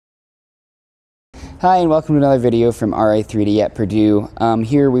Hi and welcome to another video from Ri3D at Purdue.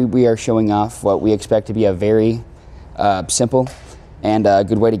 Here we are showing off what we expect to be a very simple and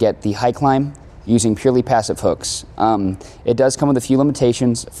good way to get the high climb using purely passive hooks. It does come with a few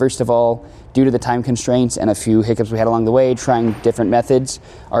limitations. First of all, due to the time constraints and a few hiccups we had along the way trying different methods,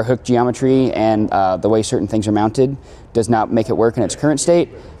 our hook geometry and the way certain things are mounted does not make it work in its current state.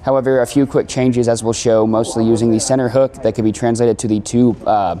 However, a few quick changes, as we'll show, mostly using the center hook that could be translated to the two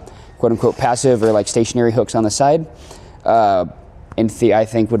quote-unquote passive or like stationary hooks on the side. I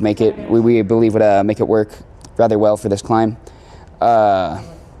think would make it, we believe would make it work rather well for this climb. Yeah,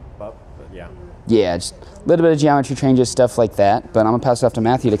 just a little bit of geometry changes, stuff like that. But I'm gonna pass it off to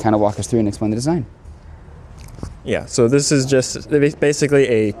Matthew to kind of walk us through and explain the design. Yeah, so this is just basically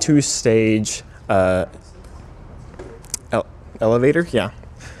a two-stage elevator. Yeah,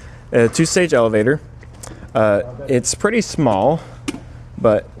 a two-stage elevator. It's pretty small,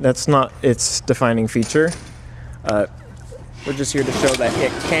 but that's not its defining feature. We're just here to show that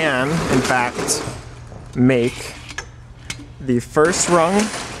it can, in fact, make the first rung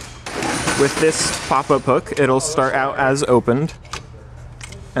with this pop-up hook. It'll start out as opened,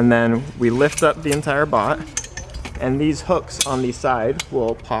 and then we lift up the entire bot, and these hooks on the side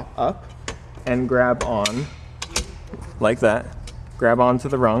will pop up and grab on like that, grab onto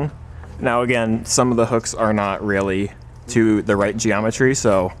the rung. Now again, some of the hooks are not really to the right geometry,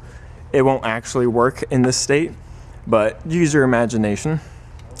 so it won't actually work in this state, but use your imagination.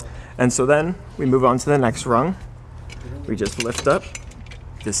 And so then we move on to the next rung. We just lift up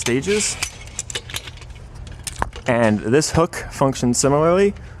the stages, and this hook functions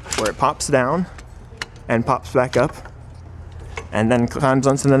similarly, where it pops down and pops back up and then climbs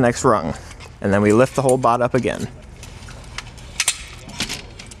onto the next rung, and then we lift the whole bot up again.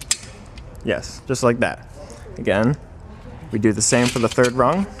 Yes, just like that. Again, we do the same for the third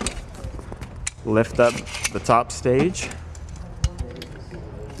rung. Lift up the top stage.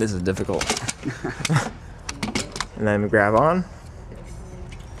 This is difficult. And then we grab on,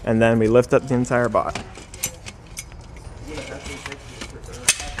 and then we lift up the entire bot.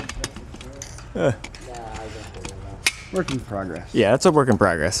 Work in progress. Yeah, it's a work in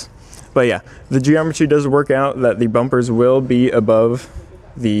progress. But yeah, the geometry does work out that the bumpers will be above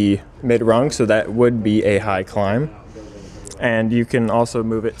the mid rung, so that would be a high climb. And you can also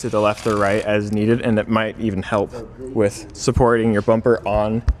move it to the left or right as needed, and it might even help with supporting your bumper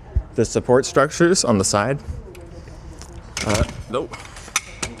on the support structures on the side. Nope.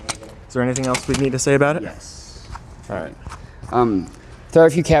 Is there anything else we need to say about it? Yes. All right. There are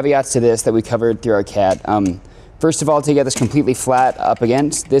a few caveats to this that we covered through our CAT. First of all, to get this completely flat up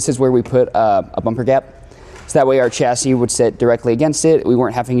against, this is where we put a bumper gap. So that way our chassis would sit directly against it. We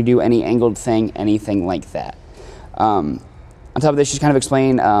weren't having to do any angled thing, anything like that. On top of this, just kind of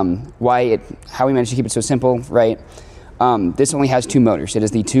explain how we managed to keep it so simple, right? This only has two motors. It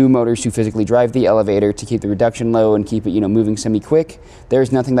is the two motors to physically drive the elevator to keep the reduction low and keep it, moving semi-quick.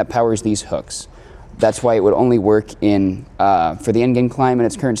 There's nothing that powers these hooks. That's why it would only work in for the end-game climb in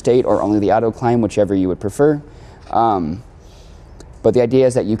its current state, or only the auto climb, whichever you would prefer. But the idea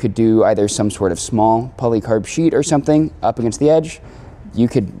is that you could do either some sort of small polycarb sheet or something up against the edge. You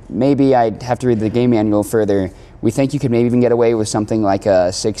could maybe, I'd have to read the game manual further, we think you could maybe even get away with something like a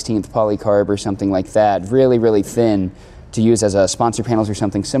 16th polycarb or something like that, really, really thin, to use as a sponsor panels or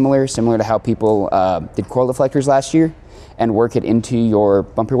something similar to how people did coil deflectors last year, and work it into your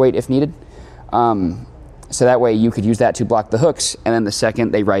bumper weight if needed. So that way you could use that to block the hooks, and then the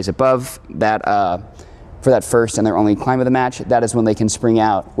second they rise above that, for that first and their only climb of the match, that is when they can spring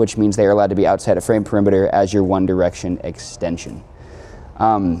out, which means they are allowed to be outside of frame perimeter as your one direction extension.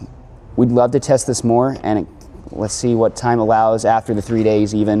 We'd love to test this more, and let's see what time allows after the 3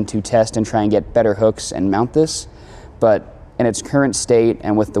 days even to test and try and get better hooks and mount this. But in its current state,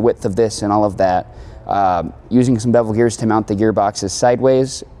 and with the width of this and all of that, using some bevel gears to mount the gearboxes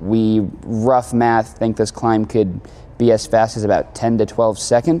sideways, we, rough math, think this climb could be as fast as about 10 to 12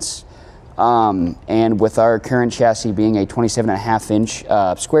 seconds. And with our current chassis being a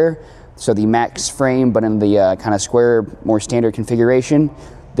 27.5-inch square, so the max frame, but in the kind of square, more standard configuration,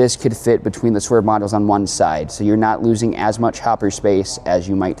 this could fit between the swerve modules on one side. So you're not losing as much hopper space as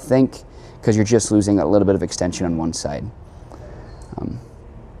you might think, because you're just losing a little bit of extension on one side.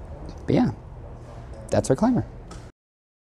 But yeah, that's our climber.